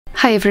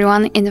Hi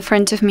everyone, in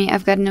front of me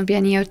I've got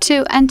Nubia Neo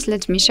 2 and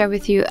let me share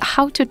with you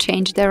how to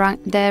change the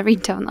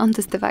ringtone on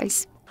this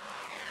device.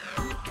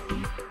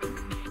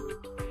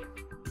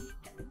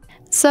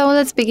 So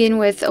let's begin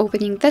with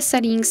opening the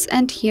settings,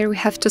 and here we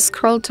have to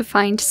scroll to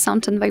find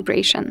sound and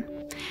vibration.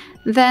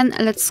 Then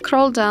let's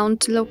scroll down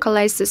to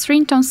localize this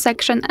ringtone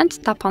section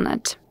and tap on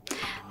it.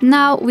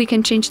 Now we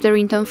can change the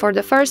ringtone for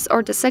the first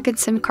or the second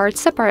SIM card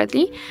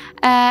separately,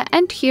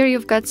 and here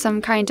you've got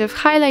some kind of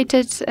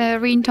highlighted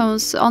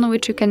ringtones on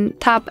which you can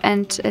tap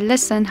and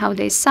listen how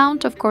they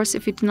sound, of course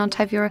if you do not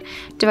have your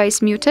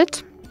device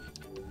muted.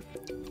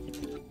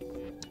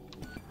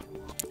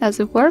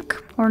 Does it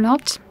work or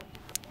not?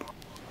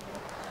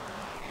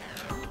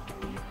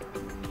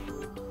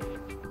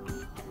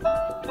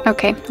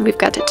 Okay, we've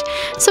got it.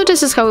 So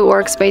this is how it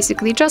works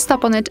basically. Just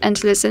tap on it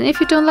and listen. If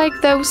you don't like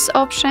those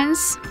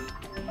options,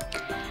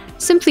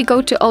 simply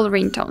go to all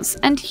ringtones,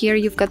 and here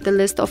you've got the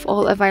list of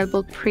all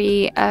available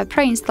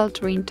pre-installed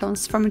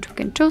ringtones from which you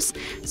can choose.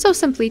 So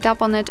simply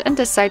tap on it and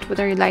decide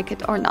whether you like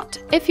it or not.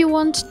 If you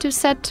want to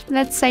set,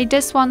 let's say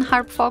this one,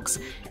 Harp Vox,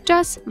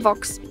 just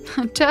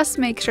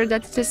make sure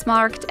that it is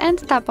marked and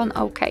tap on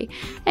OK,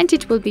 and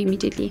it will be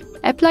immediately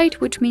applied,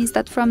 which means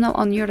that from now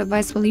on your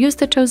device will use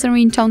the chosen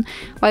ringtone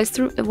whilst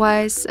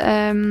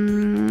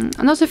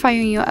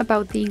notifying you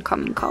about the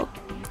incoming call.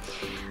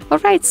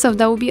 Alright, so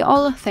that will be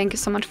all. Thank you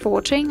so much for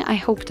watching. I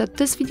hope that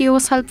this video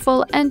was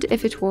helpful, and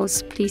if it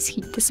was, please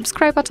hit the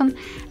subscribe button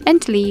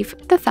and leave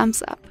the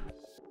thumbs up.